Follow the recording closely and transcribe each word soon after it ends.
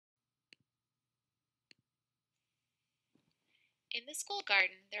In the school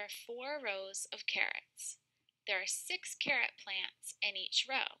garden, there are 4 rows of carrots. There are 6 carrot plants in each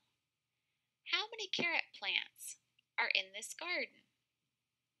row. How many carrot plants are in this garden?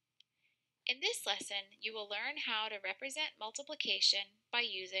 In this lesson, you will learn how to represent multiplication by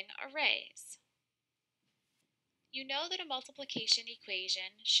using arrays. You know that a multiplication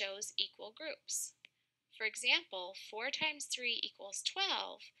equation shows equal groups. For example, 4 times 3 equals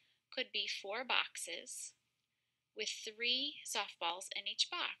 12 could be 4 boxes with 3 softballs in each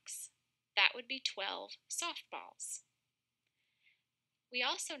box. That would be 12 softballs. We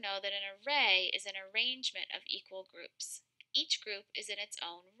also know that an array is an arrangement of equal groups. Each group is in its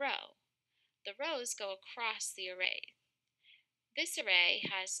own row. The rows go across the array. This array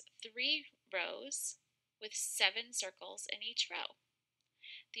has 3 rows with 7 circles in each row.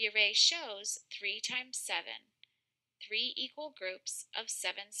 The array shows 3 times 7, 3 equal groups of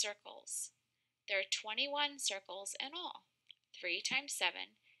 7 circles. There are 21 circles in all. 3 times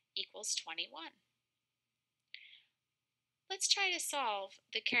 7 equals 21. Let's try to solve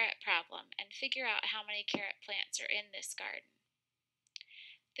the carrot problem and figure out how many carrot plants are in this garden.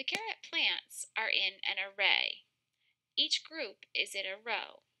 The carrot plants are in an array. Each group is in a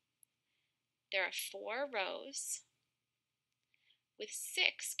row. There are 4 rows with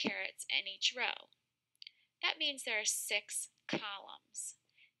 6 carrots in each row. That means there are 6 columns.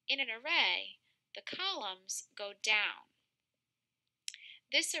 In an array, the columns go down.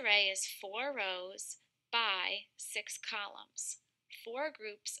 This array is 4 rows by 6 columns, 4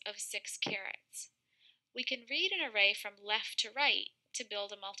 groups of 6 carrots. We can read an array from left to right to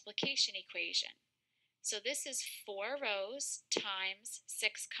build a multiplication equation. So this is 4 rows times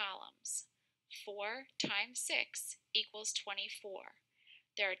 6 columns. 4 times 6 equals 24.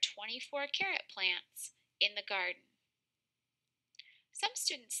 There are 24 carrot plants in the garden. Some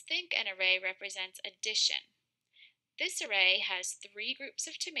students think an array represents addition. This array has 3 groups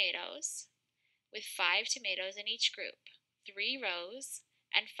of tomatoes with 5 tomatoes in each group, 3 rows,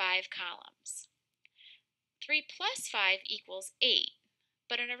 and 5 columns. 3 plus 5 equals 8,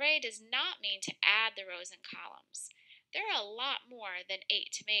 but an array does not mean to add the rows and columns. There are a lot more than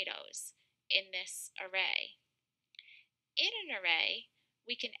 8 tomatoes in this array. In an array,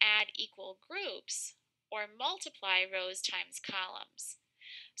 we can add equal groups or multiply rows times columns.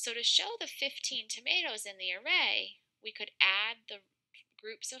 So to show the 15 tomatoes in the array, we could add the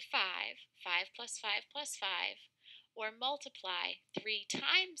groups of 5, 5 plus 5 plus 5, or multiply 3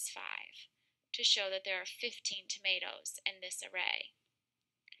 times 5 to show that there are 15 tomatoes in this array.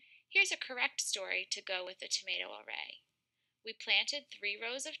 Here's a correct story to go with the tomato array. We planted 3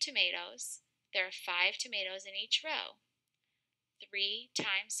 rows of tomatoes. There are 5 tomatoes in each row. 3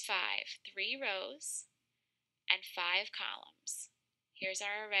 times 5, 3 rows and 5 columns. Here's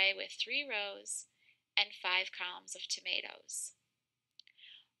our array with 3 rows and 5 columns of tomatoes.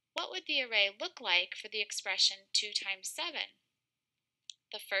 What would the array look like for the expression 2 times 7?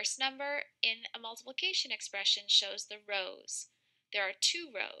 The first number in a multiplication expression shows the rows. There are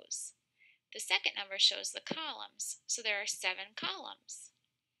 2 rows. The second number shows the columns, so there are 7 columns.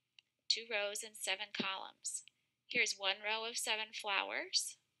 2 rows and 7 columns. Here's 1 row of 7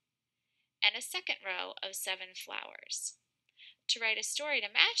 flowers and a second row of 7 flowers. To write a story to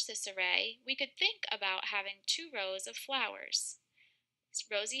match this array, we could think about having 2 rows of flowers.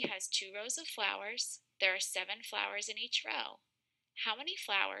 Rosie has 2 rows of flowers. There are 7 flowers in each row. How many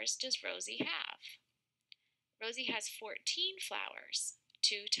flowers does Rosie have? Rosie has 14 flowers.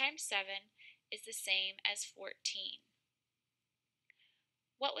 2 times 7 is the same as 14.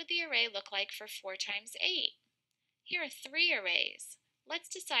 What would the array look like for 4 times 8? Here are 3 arrays. Let's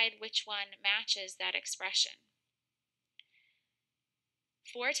decide which one matches that expression.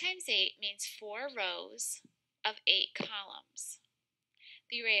 4 times 8 means 4 rows of 8 columns.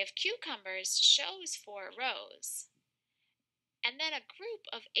 The array of cucumbers shows 4 rows, and then a group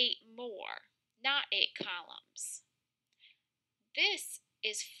of 8 more, not 8 columns. This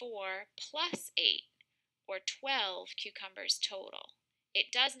is 4 plus 8, or 12 cucumbers total.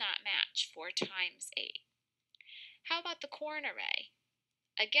 It does not match 4 times 8. How about the corn array?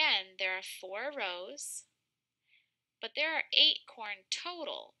 Again, there are 4 rows, but there are 8 corn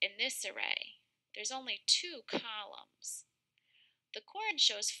total in this array. There's only 2 columns. The corn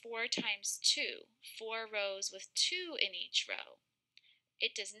shows 4 times 2, 4 rows with 2 in each row.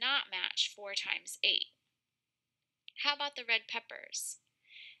 It does not match 4 times 8. How about the red peppers?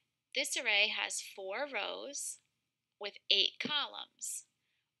 This array has 4 rows with 8 columns,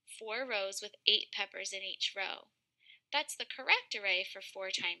 4 rows with 8 peppers in each row. That's the correct array for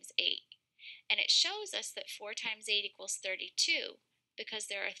 4 times 8, and it shows us that 4 times 8 equals 32 because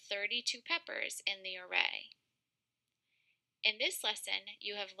there are 32 peppers in the array. In this lesson,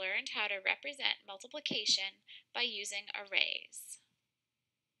 you have learned how to represent multiplication by using arrays.